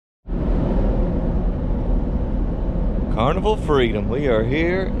Carnival Freedom. We are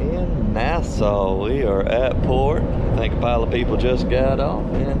here in Nassau. We are at port. I think a pile of people just got off,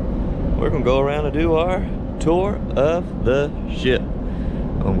 and we're gonna go around and do our tour of the ship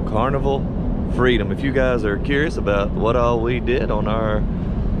on Carnival Freedom. If you guys are curious about what all we did on our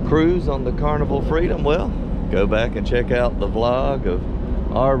cruise on the Carnival Freedom, well, go back and check out the vlog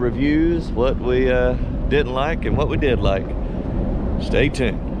of our reviews, what we didn't like and what we did like. Stay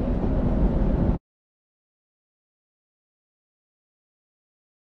tuned.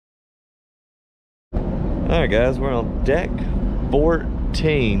 Alright guys, we're on deck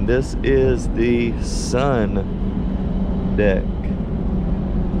 14. This is the sun deck.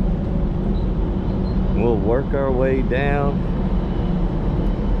 We'll work our way down.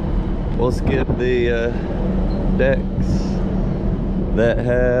 We'll skip the decks that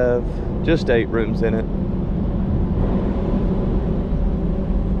have just 8 rooms in it.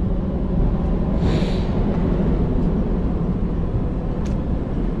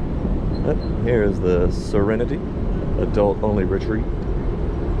 Here is the Serenity, adult only retreat.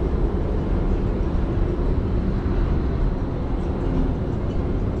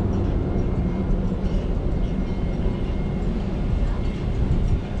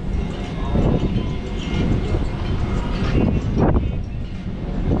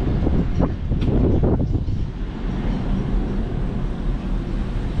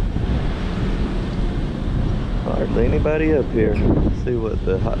 Hardly anybody up here. Let's see what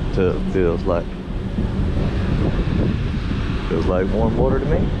the hot tub feels like. Feels like warm water to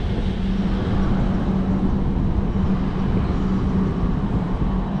me.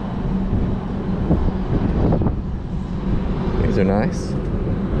 These are nice.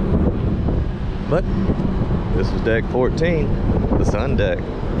 But this is deck 14, the sun deck.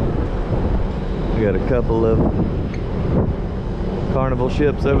 We got a couple of Carnival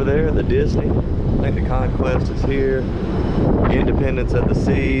ships over there, the Disney. I think the Conquest is here. Independence of the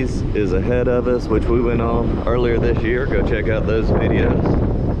Seas is ahead of us, which we went on earlier this year. Go check out those videos.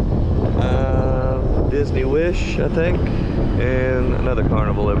 Disney Wish, I think, and another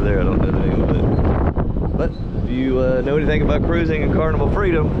Carnival over there. I don't know the name of it. But if you know anything about cruising in Carnival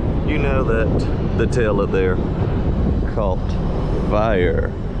Freedom, you know that the tail up there caught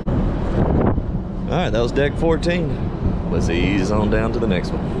fire. All right, that was deck 14. Let's ease on down to the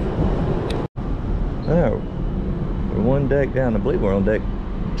next one. Oh, we're one deck down. I believe we're on deck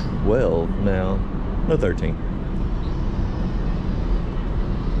 12 now. No, 13.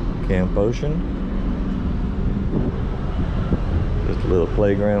 Camp Ocean. Just a little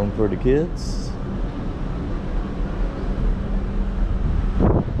playground for the kids.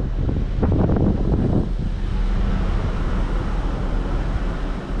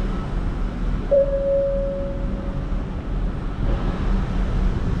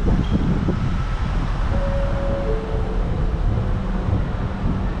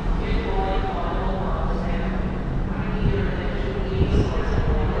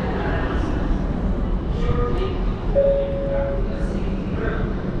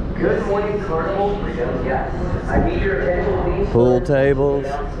 Good morning, Carnival Freedom guests. I need your attention, please. Pool tables,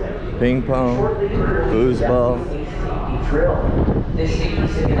 ping pong, foosball. Drill. This safety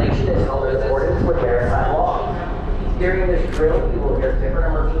simulation is held in accordance with maritime law. During this drill, you will hear different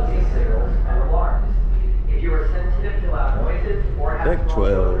emergency signals and alarms. If you are sensitive to loud noises or have Deck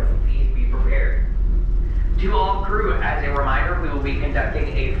 12. please be prepared. To all crew, as a reminder, we will be conducting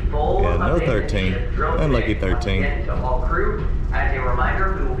a full No 13. Unlucky 13. Again, to all crew, as a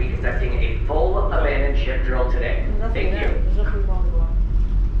reminder, we will be conducting a full abandoned ship drill today. Thank you.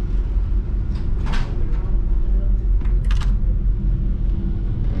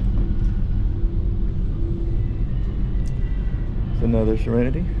 It's another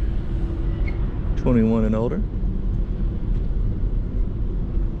Serenity, 21 and older.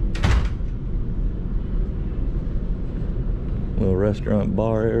 Little restaurant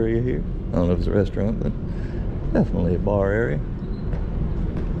bar area here. I don't know if it's a restaurant, but definitely a bar area.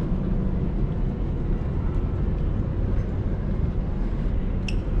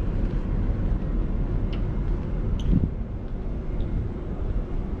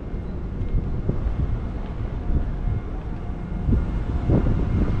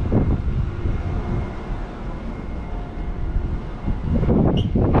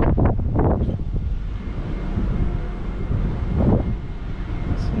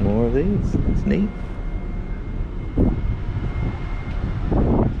 More of these. It's neat.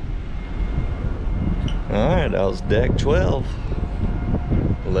 Alright, that was deck 12.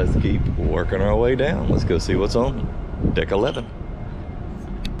 Let's keep working our way down. Let's go see what's on deck 11.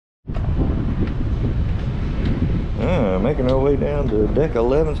 Making our way down to deck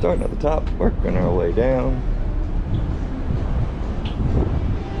 11, starting at the top, working our way down.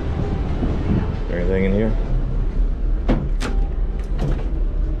 there anything in here?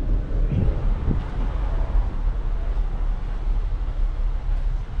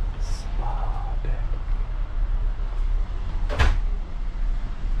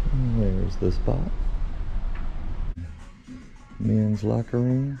 There's the spot. Men's locker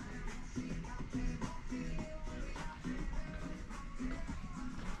room.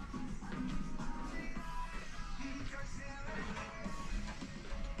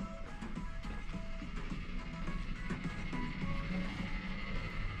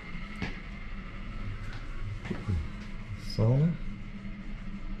 Sauna.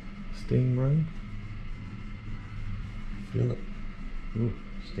 Steam room. Feel it. Ooh,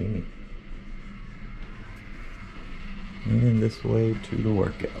 steamy. And this way to the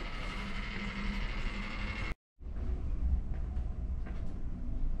workout.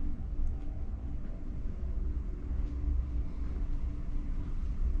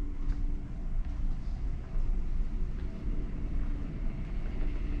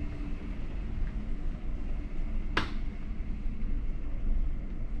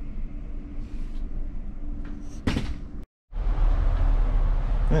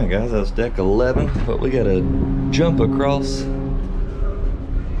 Alright guys, that's deck 11, but we gotta jump across.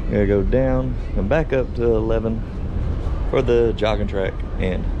 We gotta go down and back up to 11 for the jogging track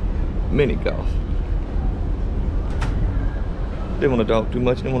and mini golf. Didn't want to talk too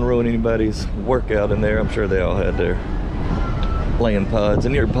much, didn't want to ruin anybody's workout in there. I'm sure they all had their playing pods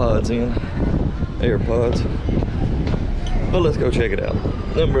and earpods in. AirPods. But let's go check it out.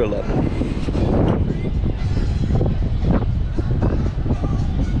 Number 11.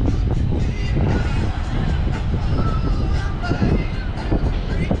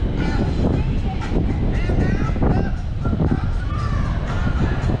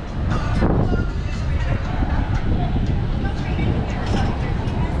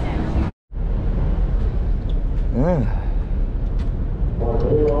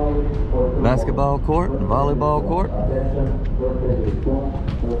 Basketball court, volleyball court.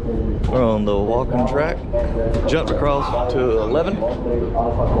 We're on the walking track. Jumped across to 11.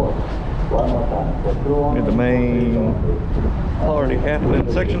 In the main party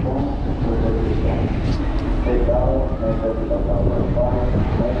happening section.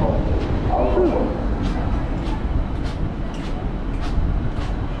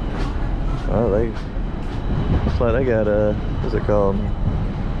 Oh, looks like they got a, what's it called?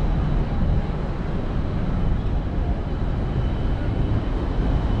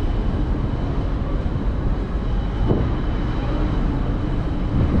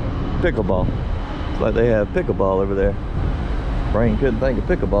 Pickleball. It's like they have pickleball over there. Brain couldn't think of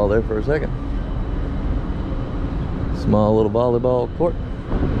pickleball there for a second. Small little volleyball court.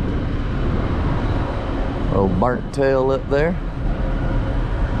 Old burnt tail up there.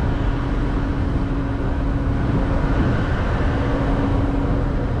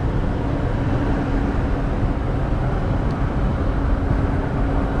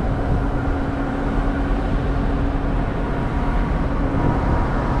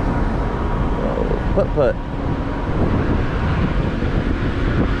 Putt-putt.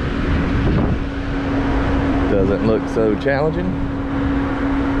 Doesn't look so challenging.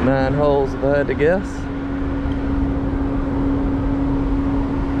 9 holes if I had to guess.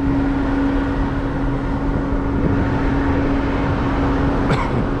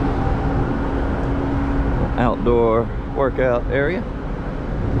 Outdoor workout area.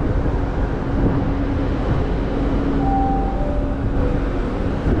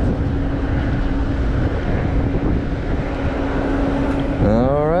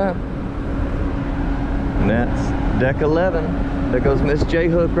 Deck 11. There goes Miss J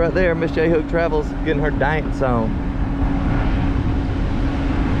Hook right there. Miss J Hook Travels getting her dance on.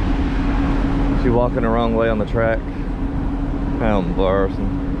 She walking the wrong way on the track. How embarrassing.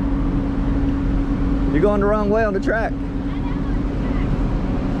 You're going the wrong way on the track.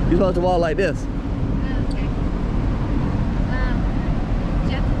 You're supposed to walk like this. Okay.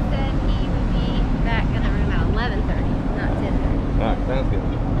 Justin said he would be back in the room at 11:30, not 10:30. Alright, sounds good.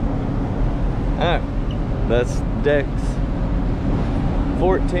 Alright, that's decks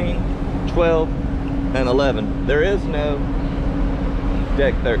 14, 12, and 11. There is no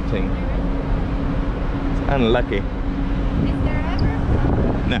deck 13. It's unlucky. Is there ever?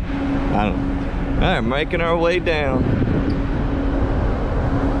 No, I don't. Alright, making our way down.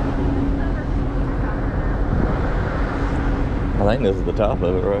 I think this is the top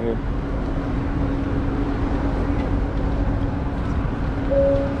of it right here.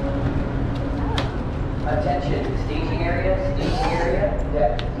 Attention, staging area,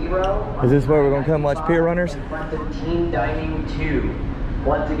 deck 0. Is this where we're gonna come watch pier runners? In front of team dining 2.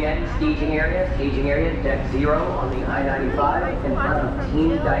 Once again, staging area, deck 0 on the I-95 in front of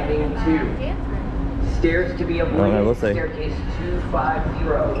Team Diving 2. Stairs to be avoided, staircase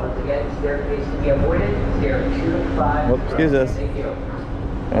 250. Once again, staircase to be avoided, stair 250. Whoops, excuse us. Thank you.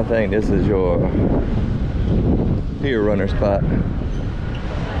 I think this is your pier runner spot.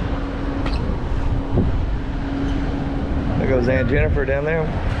 There goes Aunt Jennifer down there.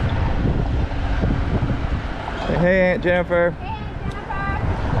 Hey, Aunt Jennifer.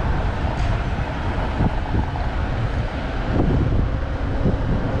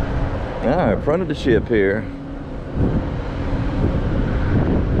 Alright, front of the ship here.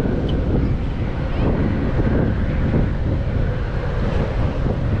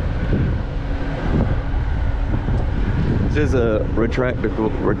 This is a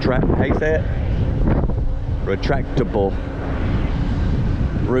retractable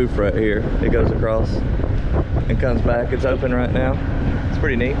roof right here. It goes across and comes back. It's open right now. It's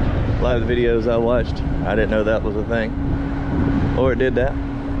pretty neat. A lot of the videos I watched, I didn't know that was a thing, or it did that.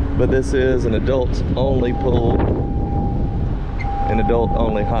 But this is an adults only pool and adult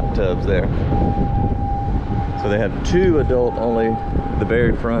only hot tubs there. So they have 2 adult only at the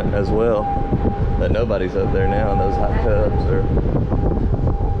very front as well, but nobody's up there now in those hot tubs.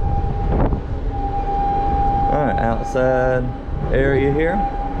 All right, outside area here.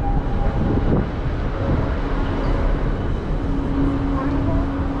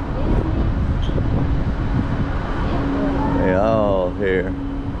 They all here.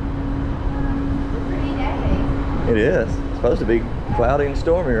 It is. It's supposed to be cloudy and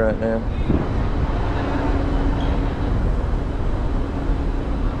stormy right now.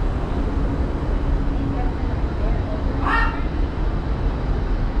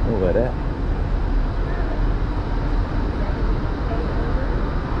 Look at that.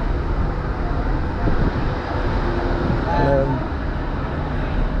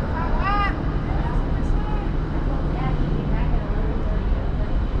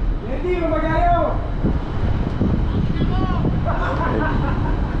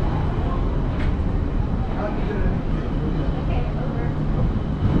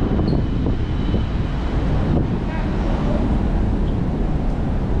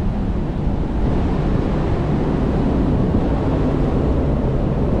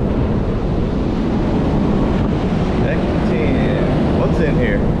 In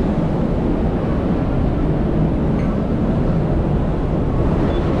here.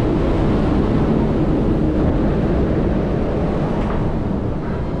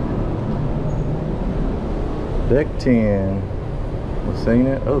 Deck 10. We've seen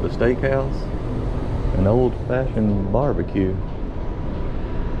it. Oh, the steakhouse. An old-fashioned barbecue.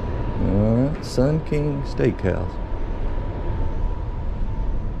 Sun King Steakhouse.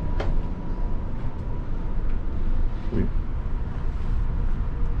 Sweet.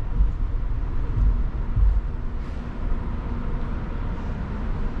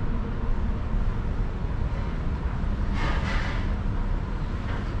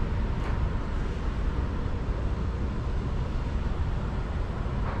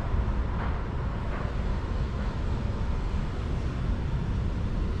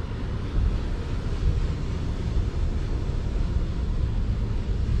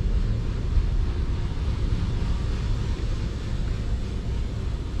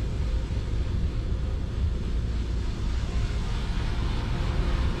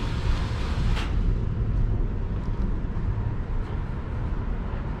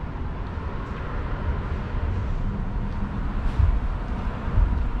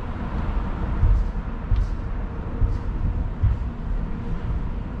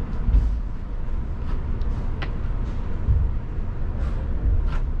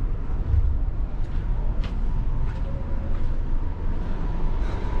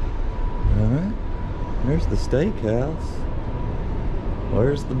 There's the steakhouse.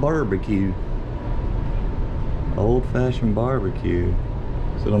 Where's the barbecue? Old-fashioned barbecue.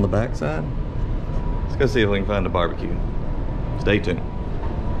 Is it on the back side? Let's go see if we can find a barbecue. Stay tuned.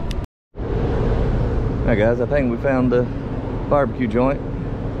 Alright guys, I think we found the barbecue joint.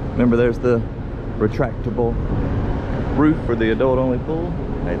 Remember there's the retractable roof for the adult-only pool.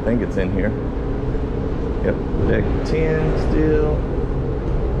 I think it's in here. Yep, deck 10 still.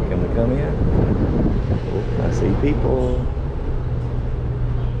 Can we come in? Oh, I see people.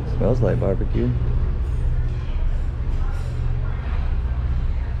 Smells like barbecue.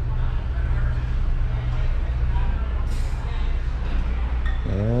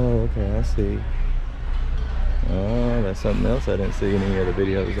 Oh, okay, I see. Oh, that's something else I didn't see in any other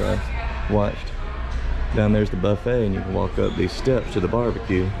videos I watched. Down there's the buffet, and you can walk up these steps to the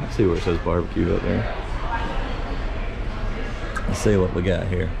barbecue. I see where it says barbecue up there. Let's see what we got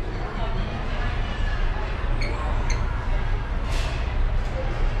here.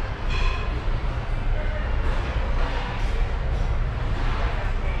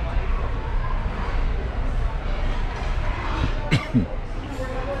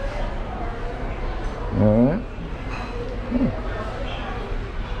 All right.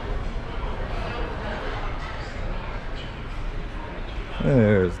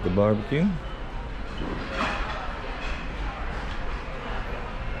 There's the barbecue.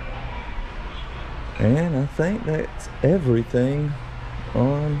 And I think that's everything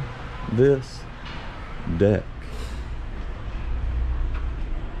on this deck.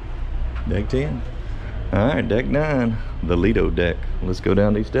 Deck 10. All right, deck 9, the Lido deck. Let's go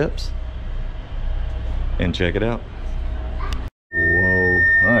down these steps and check it out. Whoa.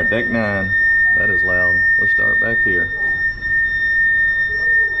 All right, deck 9. That is loud. Let's start back here.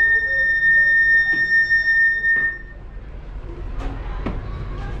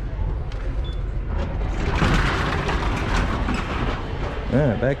 All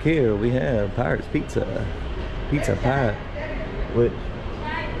right, back here we have Pirate's Pizza Pirate, which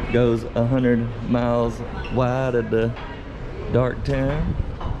goes 100 miles wide at the dark town.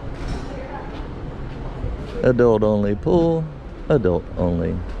 Adult only pool, adult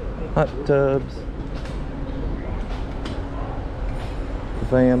only hot tubs. The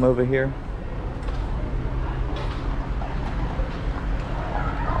fam over here.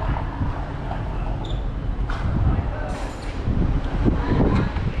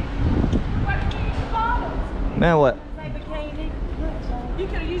 Now what? You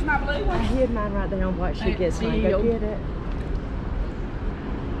could have used my blue one. I hid mine right there on what she gets mine. Go get it.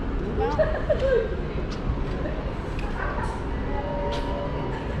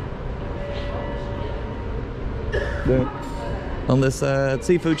 On this side,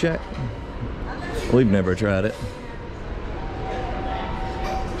 Seafood Shack. We've never tried it.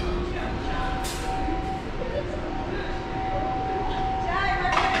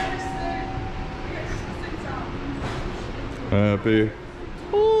 Happy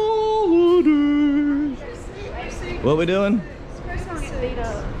holidays. What we doing?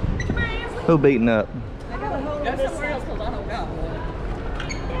 Who beating up? Go somewhere else because I don't got one.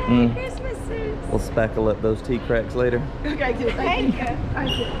 Mm. Christmas suits. We'll spackle up those tea cracks later. Okay, good. Thank you.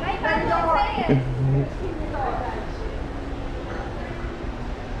 Thank you.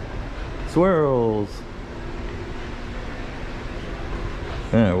 Swirls.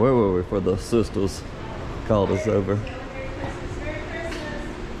 Yeah, where were we for the sisters called us over?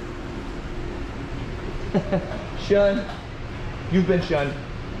 Shunned. You've been shunned.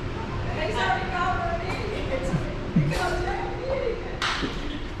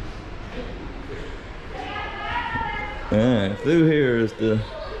 Alright, through here is the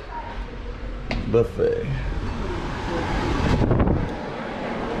buffet.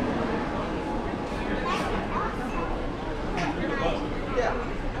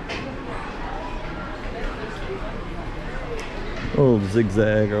 We'll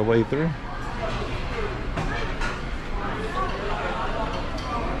zigzag our way through.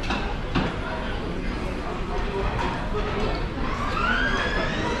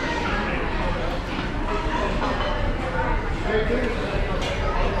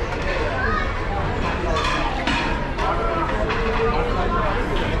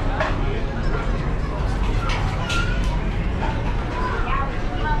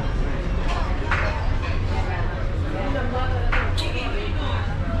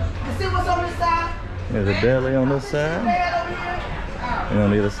 There's a deli on this side, and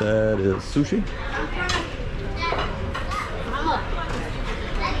on the other side is sushi.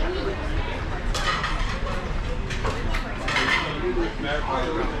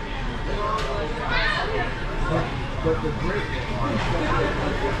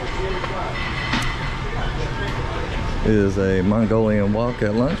 Is a Mongolian wok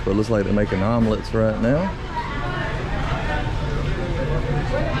at lunch, but it looks like they're making omelets right now.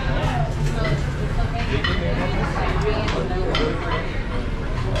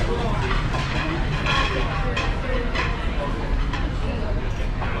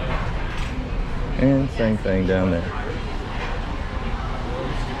 And same thing down there.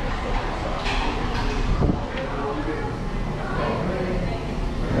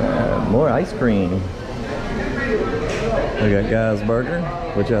 More ice cream. We got Guy's Burger,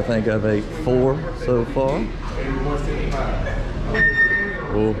 which I think I've ate 4 so far.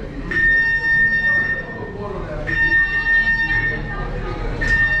 Cool.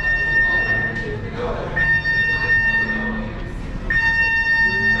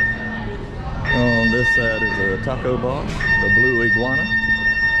 On this side is a taco bar, the Blue Iguana.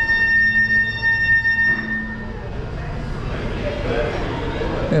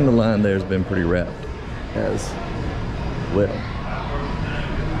 And the line there's been pretty wrapped as well.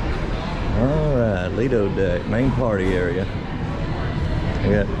 All right, Lido deck, main party area. We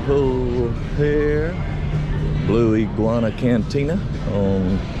got the pool here. Blue Iguana Cantina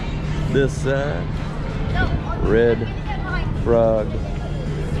on this side. Red Frog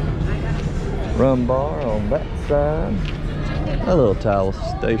Rum Bar on that side. A little towel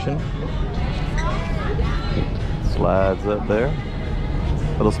station. Slides up there.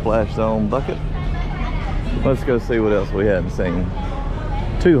 Little splash zone bucket. Let's go see what else we haven't seen.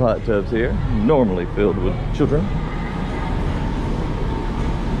 2 hot tubs here, normally filled with children.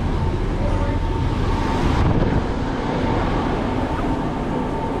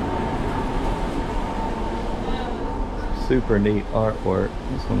 Super neat artwork.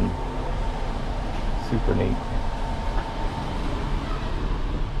 This one, super neat.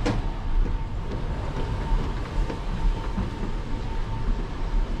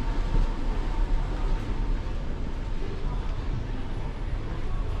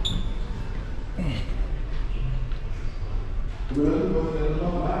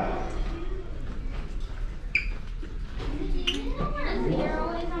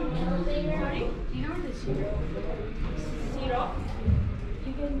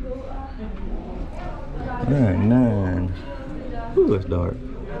 Alright, 9. Ooh, it's dark.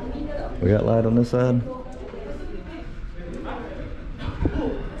 We got light on this side.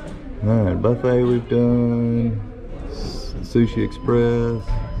 Alright, buffet we've done. Sushi Express.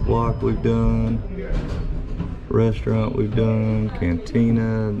 Walk we've done. Restaurant we've done.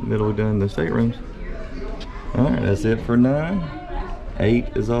 Cantina, middle we've done. The staterooms. Alright, that's it for 9.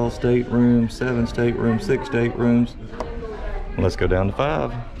 8 is all staterooms. 7 staterooms. 6 staterooms. Let's go down to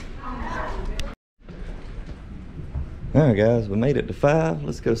 5. Alright guys, we made it to 5.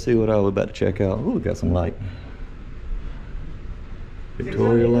 Let's go see what all we're about to check out. Ooh, we got some light.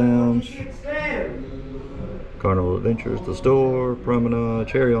 Victoria Lounge. Carnival Adventures, the store, Promenade,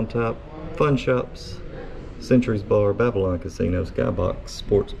 Cherry on Top, Fun Shops, Centuries Bar, Babylon Casino, Skybox,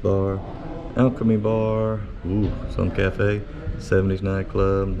 Sports Bar, Alchemy Bar, ooh, some cafe, 70s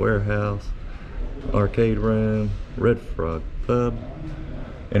Nightclub, Warehouse, Arcade Room, Red Frog Pub,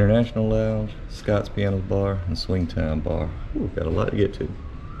 International Lounge, Scott's Piano Bar, and Swing Time Bar. Ooh, got a lot to get to.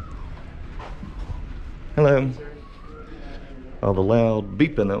 Hello. All the loud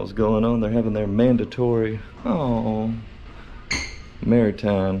beeping that was going on, they're having their mandatory, oh,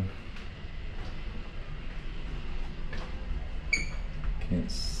 maritime. Can't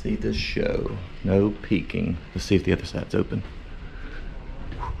see the show. No peeking. Let's see if the other side's open.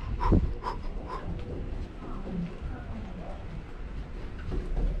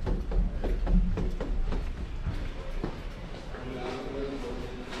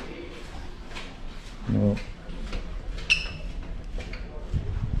 No.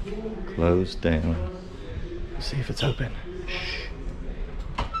 Closed down. Let's see if it's open. Shh.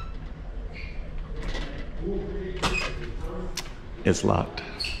 It's locked.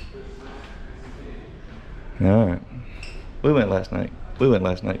 Alright. We went last night. We went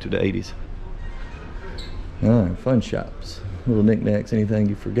last night to the 80s. Alright, Fun Shops. Little knickknacks, anything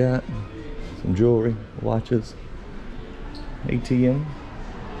you forgot. Some jewelry, watches, ATM.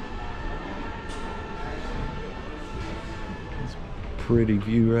 Pretty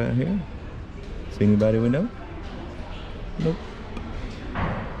view right here. See anybody we know? Nope.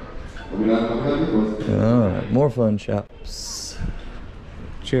 Alright, more Fun Shops.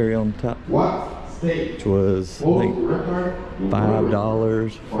 Cherry on Top, which was I think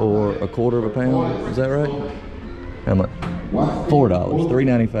 $5 for a quarter of a pound. Is that right? How much? $4.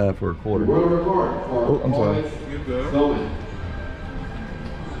 $3.95 for a quarter. Oh, I'm sorry. You good? You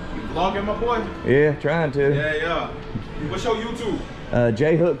vlogging, my boy? Yeah, trying to. Yeah. What's your YouTube?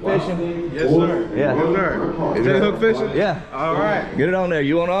 J Hook Fishing. Yes, sir. Yeah. Yes, sir. J Hook Fishing? Yeah. All right. Get it on there.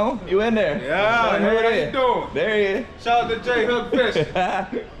 You want on? You in there? Yeah. Hey, how you doing? There he is. Shout out to J Hook Fishing.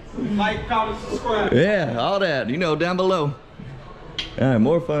 Like, comment, subscribe. Yeah, all that. You know, down below. All right,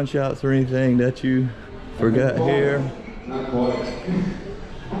 more Fun Shops or anything that you forgot here.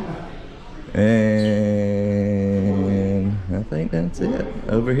 And I think that's it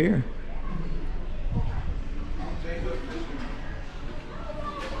over here.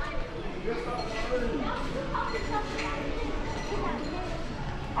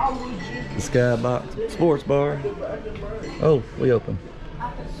 The Skybox Sports Bar. Oh, we open.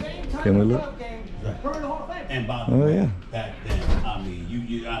 Can we look? And by the way, back then, I mean,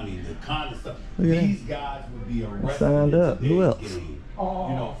 the kind of stuff. These guys would be arrested. Signed up. Who else? Game, you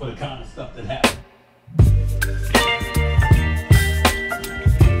know, for the kind of stuff that happened.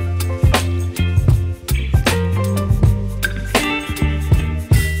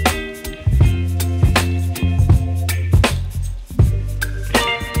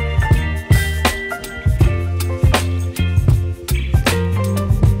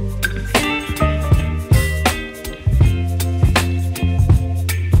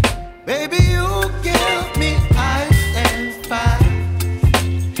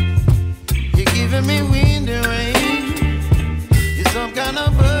 kind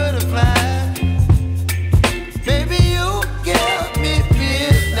of butterfly. Baby, you give me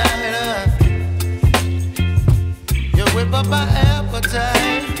midnight. You whip up my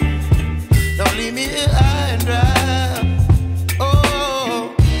appetite. Don't leave me here high and dry.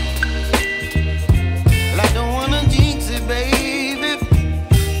 Oh, well, I don't wanna jinx it, baby,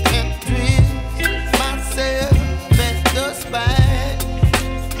 and twist myself at the spine.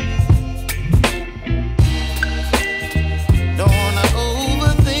 Don't wanna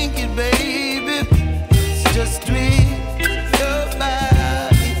overthink it, baby. It's just twist your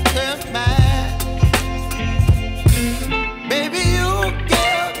body and mine. Baby, you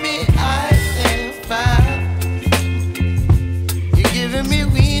give me ice and fire. You're giving me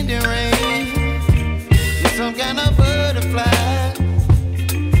wind and rain. You're some kind of butterfly.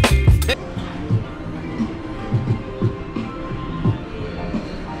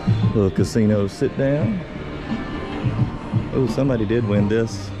 Little casino sit down. Oh, somebody did win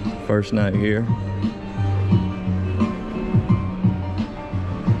this first night here.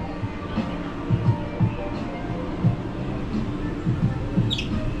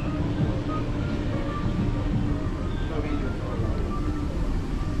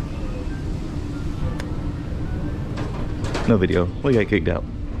 No video. We got kicked out.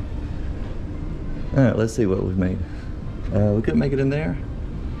 All right, let's see what we've made. We couldn't make it in there.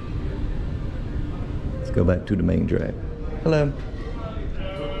 Let's go back to the main drag. Hello.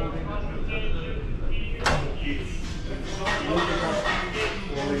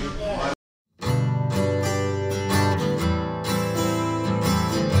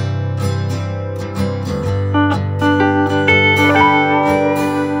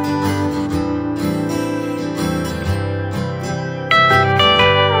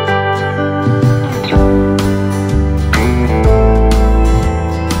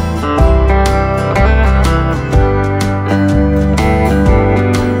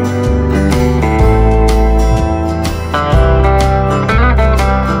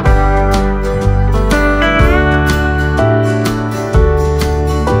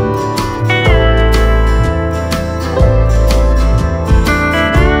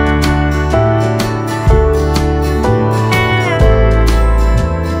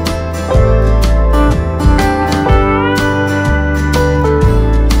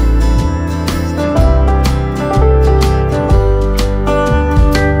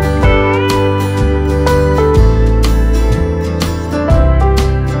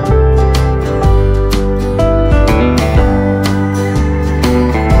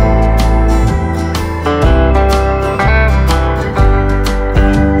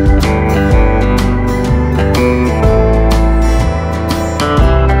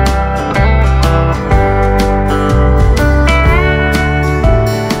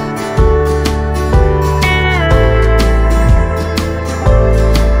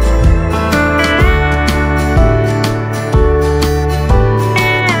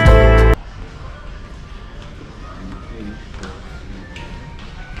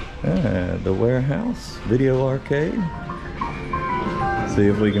 The Warehouse Video Arcade. See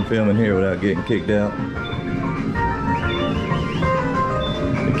if we can film in here without getting kicked out.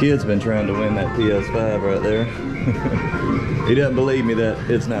 The kid's been trying to win that PS5 right there. He doesn't believe me that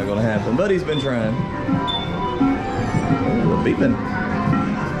it's not going to happen, but he's been trying. Oh, beeping.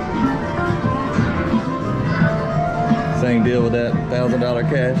 Same deal with that $1,000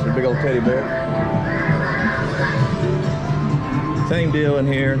 cash, the big old teddy bear. Same deal in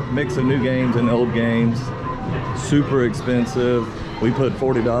here, mix of new games and old games. Super expensive. We put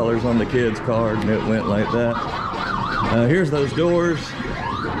 $40 on the kid's card and it went like that. Here's those doors.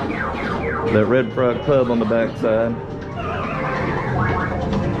 That Red Frog pub on the back side.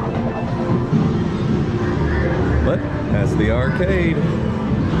 But that's the arcade.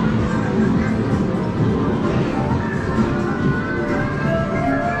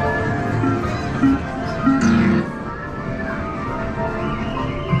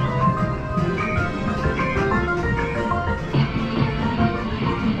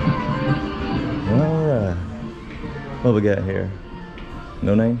 What we got here?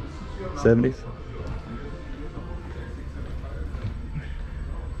 No name? 70s?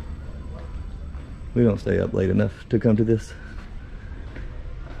 We don't stay up late enough to come to this.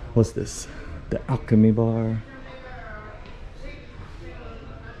 What's this? The Alchemy Bar.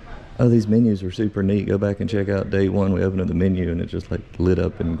 Oh, these menus are super neat. Go back and check out day one. We opened up the menu and it just like lit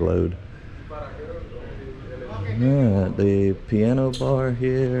up and glowed. Yeah, the piano bar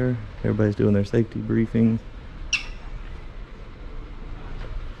here. Everybody's doing their safety briefings.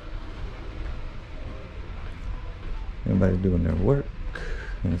 Everybody's doing their work.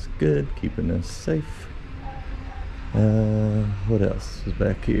 That's good, keeping us safe. What else is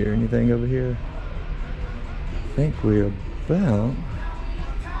back here? Anything over here? I think we're about...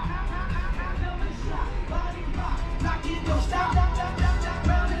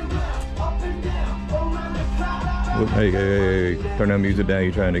 Hey, turn that music down.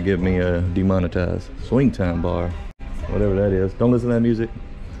 You're trying to get me demonetized. Swing Time Bar, whatever that is. Don't listen to that music.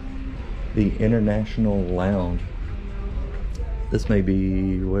 The International Lounge. This may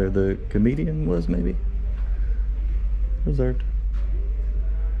be where the comedian was, maybe. Reserved.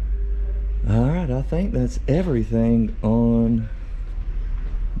 Alright, I think that's everything on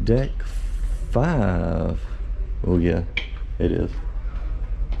deck 5. Oh yeah, it is.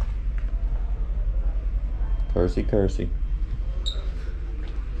 Cursey.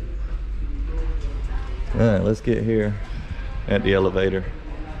 Alright, let's get here at the elevator.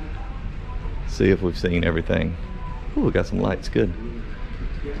 See if we've seen everything. Ooh, we got some lights, good.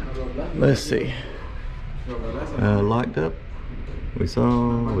 Let's see. Locked up. We saw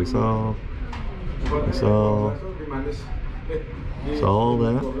all that. We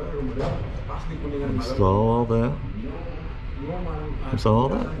saw all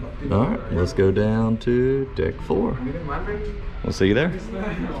that. Alright, let's go down to deck 4. We'll see you there.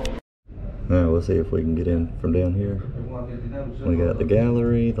 Alright, we'll see if we can get in from down here. We got the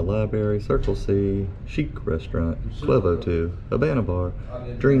gallery, the library, Circle C, Chic Restaurant, Club O2, Habana Bar,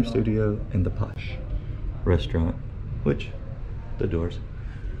 Dream Studio, and the Posh Restaurant, which the doors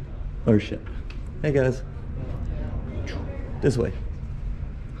are shut. Hey guys, this way.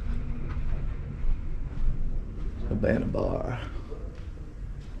 Habana Bar.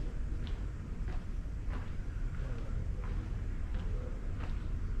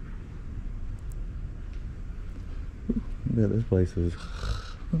 Yeah, this place is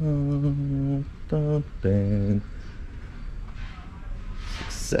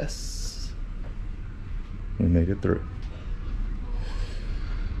success. We made it through.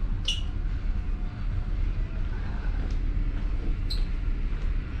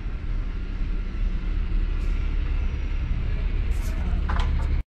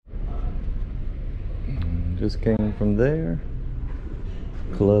 Just came from there.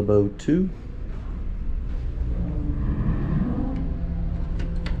 Club O2.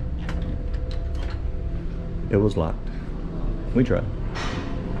 It was locked. We tried.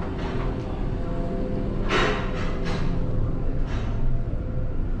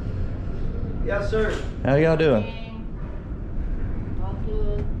 Yes, sir. How y'all doing? All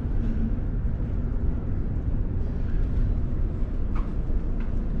good.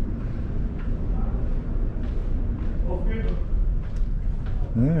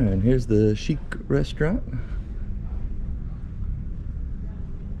 Alright, and here's the Chic Restaurant.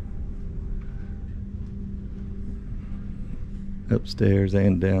 Upstairs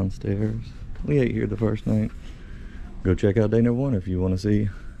and downstairs. We ate here the first night. Go check out day number 1 if you want to see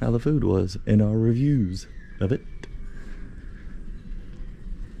how the food was in our reviews of it.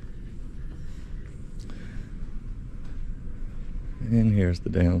 And here's the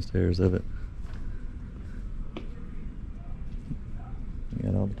downstairs of it.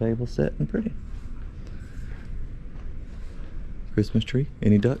 Got all the tables set and pretty. Christmas tree.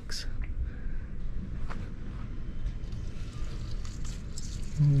 Any ducks?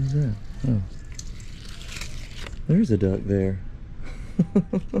 What is that? Oh. There's a duck there.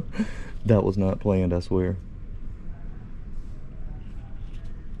 That was not planned, I swear.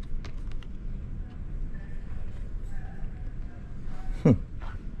 Huh.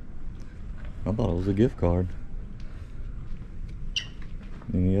 I thought it was a gift card.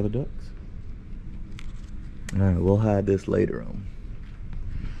 Any other ducks? Alright, we'll hide this later on.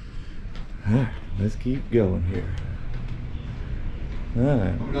 Alright, let's keep going here.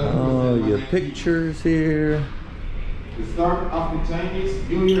 Alright, all your pictures here. The start of the Chinese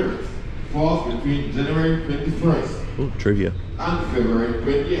New Year falls between January 21st Ooh, trivia. and February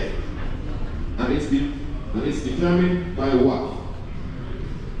 20th. And it's determined by what?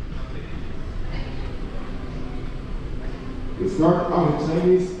 The start of the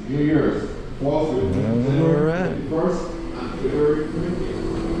Chinese New Year falls between January 21st and February 20th.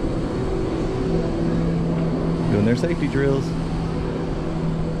 Doing their safety drills.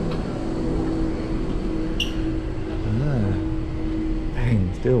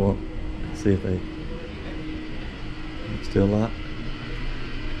 Dang, still won't. See if they still locked.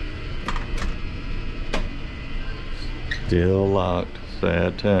 Still locked.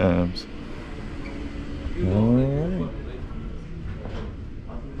 Sad times. Alright.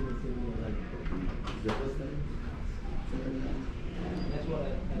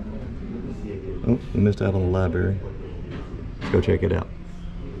 Oh, we missed out on the library. Let's go check it out.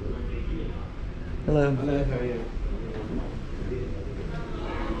 Hello. Hello, how are you?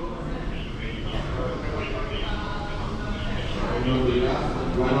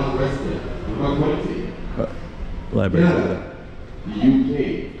 Number 20. Library. The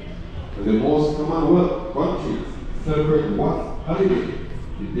UK. The most Commonwealth countries celebrate what holiday?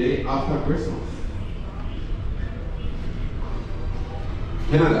 The day after Christmas.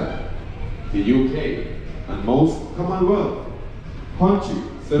 Canada, the UK, and most Commonwealth countries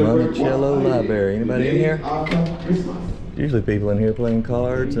celebrate Monticello what holiday? Library. Anybody The in day here? After Christmas. Usually people in here playing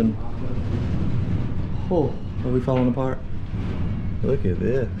cards and... Oh, are we falling apart? Look at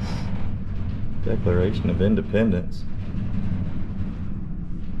this. Declaration of Independence.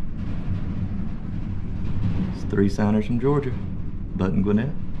 It's 3 signers from Georgia. Button Gwinnett,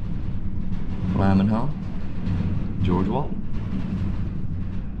 Lyman Hall, George Walton.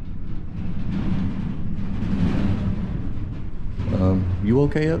 You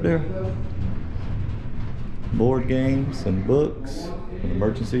okay up there? Board games and books, an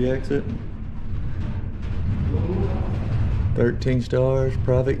emergency exit. 13 stars,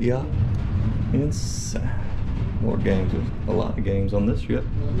 private yacht. Inside. More games, there's a lot of games on this ship.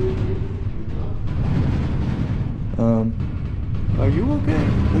 Are you okay?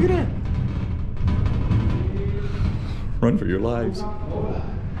 Look at that. Run for your lives.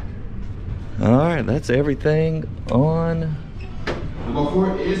 Alright, that's everything on Number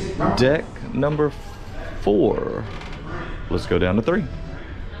 4 is deck number 4. Let's go down to 3.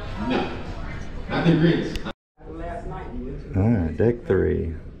 No, not the greens. Alright, deck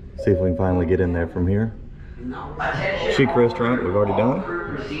 3. See if we can finally get in there from here. Chic restaurant, we've already done.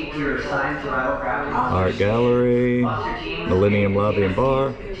 Art gallery, Millennium Lobby and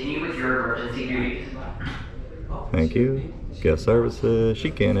Bar. Thank you. Guest services,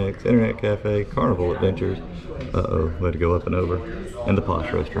 Chic Annex, Internet Cafe, Carnival Adventures. Uh-oh, we had to go up and over. And the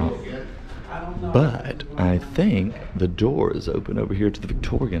Posh Restaurant. But I think the door is open over here to the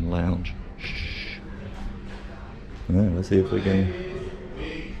Victorian Lounge. Shh. Yeah, let's see if we can...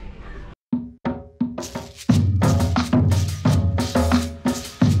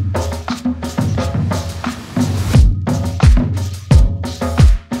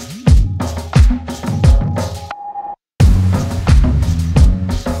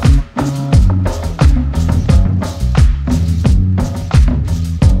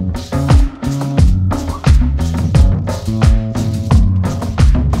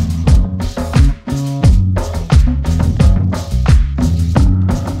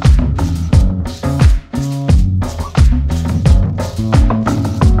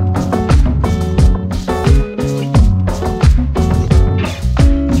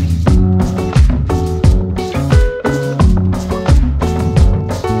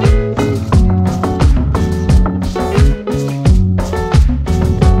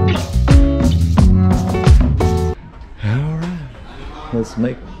 Let's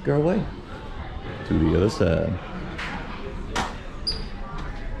make our way to the other side.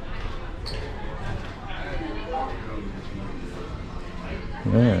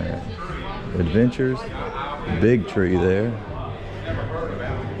 Alright, Adventures, big tree there.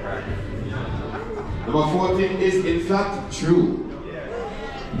 Number 14 is in fact true.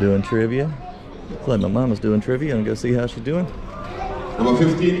 Doing trivia. It's like my mama's doing trivia. I'm gonna go see how she's doing. Number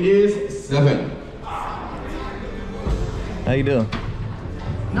 15 is 7. How you doing?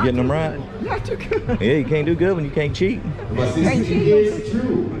 You getting them right? Not too good. Yeah, you can't do good when you can't cheat. Number 16 is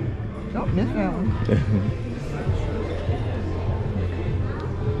true. Don't miss that one.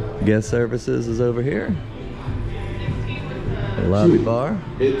 Guest services is over here. The lobby bar.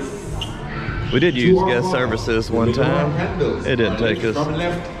 We did use guest services one time. It didn't take us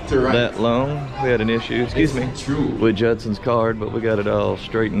that long. We had an issue, excuse me, with Judson's card, but we got it all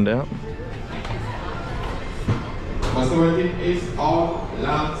straightened out. Number 17 is all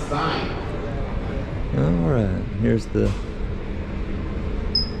land sign. All right, here's the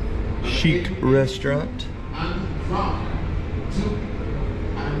Chic restaurant. And from. To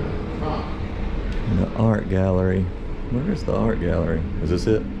and from. And the art gallery. Where's the art gallery? Is this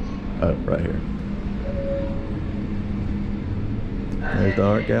it? Oh, right here. There's the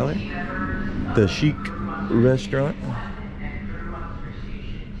art gallery. The Chic restaurant.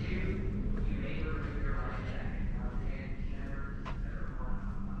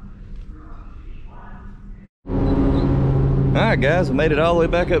 Alright guys, we made it all the way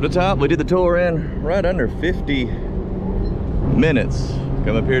back up to the top. We did the tour in right under 50 minutes.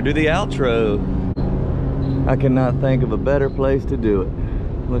 Come up here, do the outro. I cannot think of a better place to do it.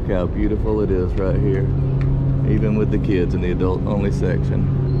 Look how beautiful it is right here. Even with the kids in the adult only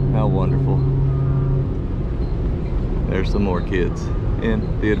section. How wonderful. There's some more kids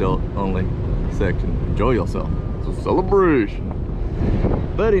in the adult only section. Enjoy yourself. It's a celebration.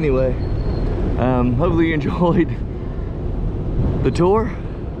 But anyway, hopefully you enjoyed the tour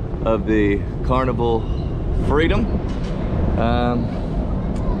of the Carnival Freedom.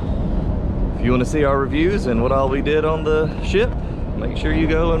 If you want to see our reviews and what all we did on the ship, make sure you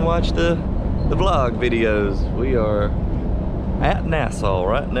go and watch the vlog videos. We are at Nassau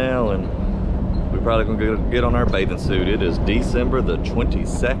right now, and we're probably gonna get on our bathing suit. It is December the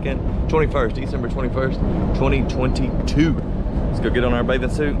 21st, December 21st, 2022. Let's go get on our bathing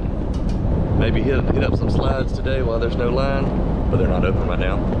suit. Maybe hit up some slides today while there's no line, but they're not open right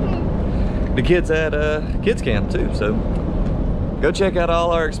now. The kids at kids camp too, so go check out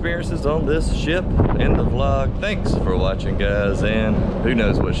all our experiences on this ship in the vlog. Thanks for watching, guys, and who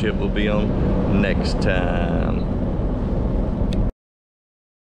knows what ship we'll be on next time.